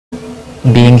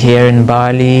Being here in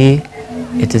Bali,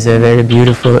 it is a very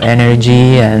beautiful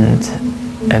energy and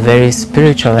a very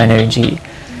spiritual energy.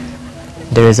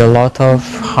 There is a lot of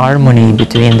harmony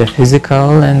between the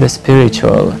physical and the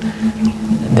spiritual.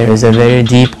 There is a very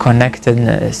deep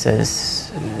connectedness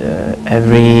as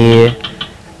every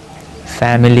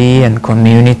family and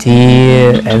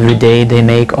community, every day they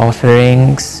make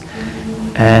offerings,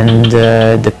 and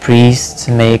the priests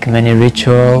make many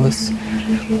rituals.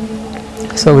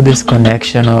 So this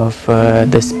connection of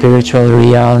the spiritual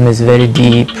realm is very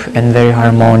deep and very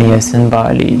harmonious in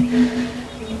Bali.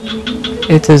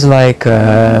 It is like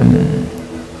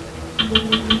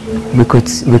we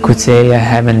could say a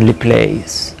heavenly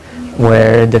place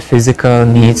where the physical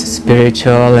meets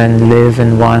spiritual and live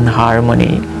in one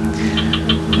harmony.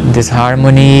 This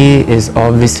harmony is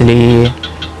obviously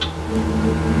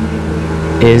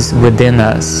within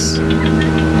us.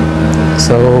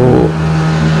 So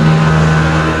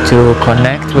to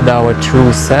connect with our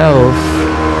true self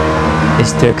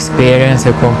is to experience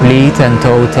a complete and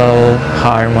total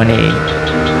harmony.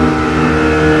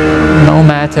 No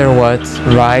matter what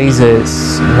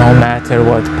rises, no matter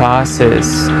what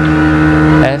passes,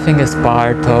 everything is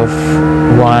part of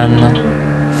one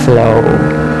flow.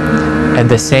 At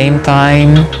the same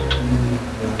time,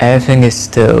 everything is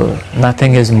still,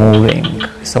 nothing is moving.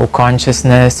 So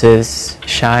consciousness is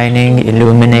shining,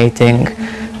 illuminating,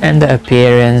 and the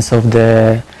appearance of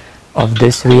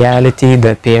this reality,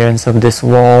 the appearance of this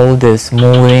world is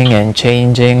moving and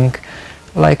changing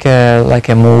like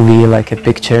a movie, like a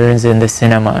pictures in the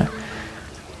cinema.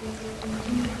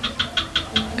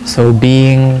 So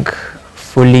being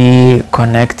fully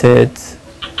connected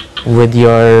with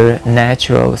your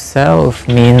natural self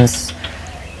means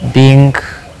being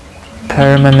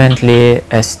permanently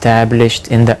established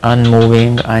in the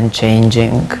unmoving,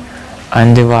 unchanging,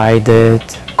 undivided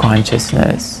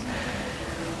consciousness.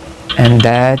 And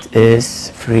that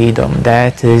is freedom,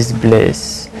 that is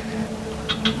bliss,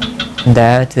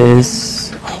 that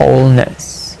is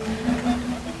wholeness.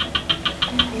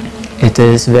 It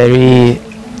is very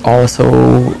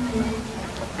also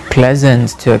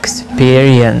pleasant to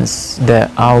experience the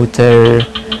outer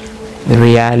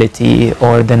reality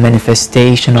or the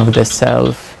manifestation of the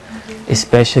self,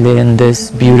 especially in this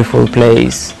beautiful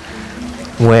place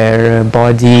where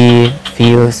body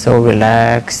feels so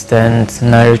relaxed and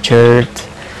nurtured,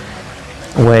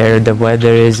 where the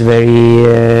weather is very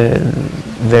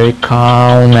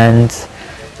calm and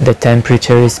the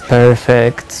temperature is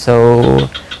perfect. So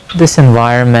this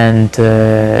environment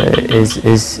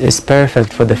is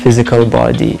perfect for the physical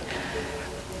body.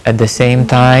 At the same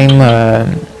time,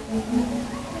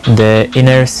 the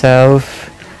inner self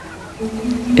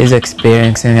is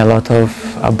experiencing a lot of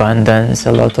abundance,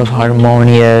 a lot of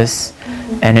harmonious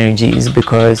energies,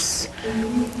 because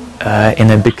in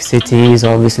the big cities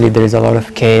obviously there is a lot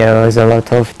of chaos, a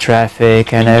lot of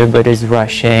traffic, and everybody's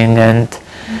rushing and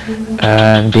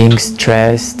being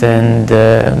stressed, and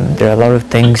there are a lot of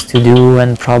things to do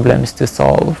and problems to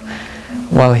solve.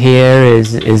 While here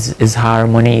is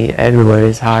harmony. Everywhere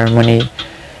is harmony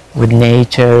with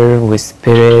nature, with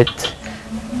spirit,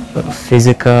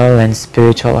 physical and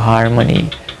spiritual harmony.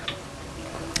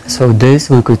 So this,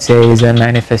 we could say, is a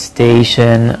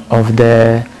manifestation of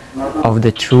the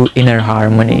true inner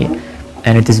harmony,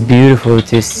 and it is beautiful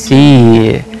to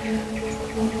see.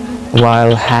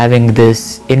 While having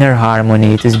this inner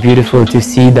harmony, it is beautiful to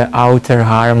see the outer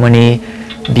harmony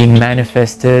being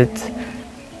manifested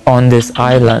on this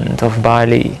island of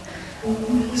Bali.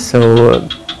 So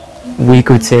we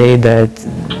could say that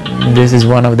this is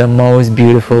one of the most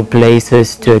beautiful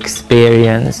places to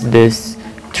experience this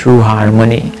true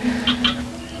harmony.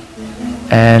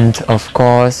 And of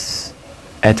course,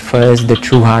 at first the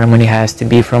true harmony has to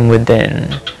be from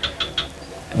within.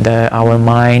 Our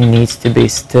mind needs to be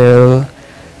still,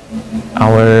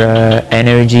 our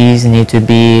energies need to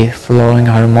be flowing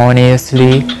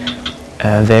harmoniously,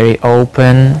 very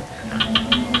open,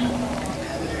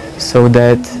 so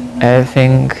that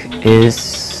everything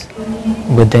is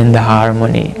within the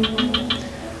harmony.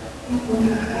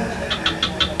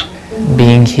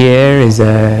 Being here is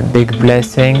a big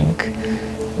blessing.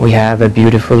 We have a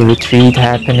beautiful retreat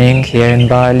happening here in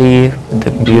Bali,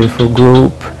 the beautiful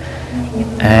group,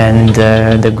 and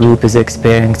the group is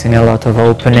experiencing a lot of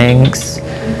openings.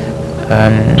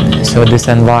 So this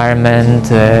environment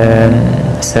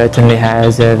certainly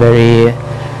has a very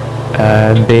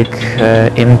big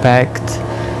impact,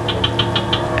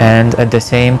 and at the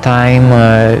same time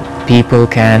people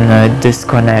can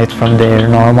disconnect from their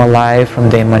normal life, from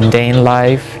their mundane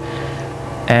life,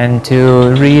 and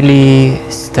to really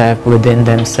step within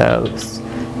themselves,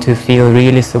 to feel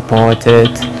really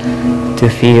supported, to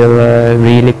feel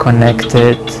really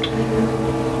connected,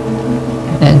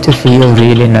 and to feel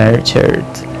really nurtured.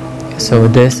 So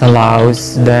this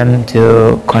allows them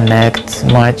to connect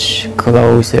much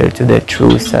closer to their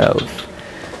true self.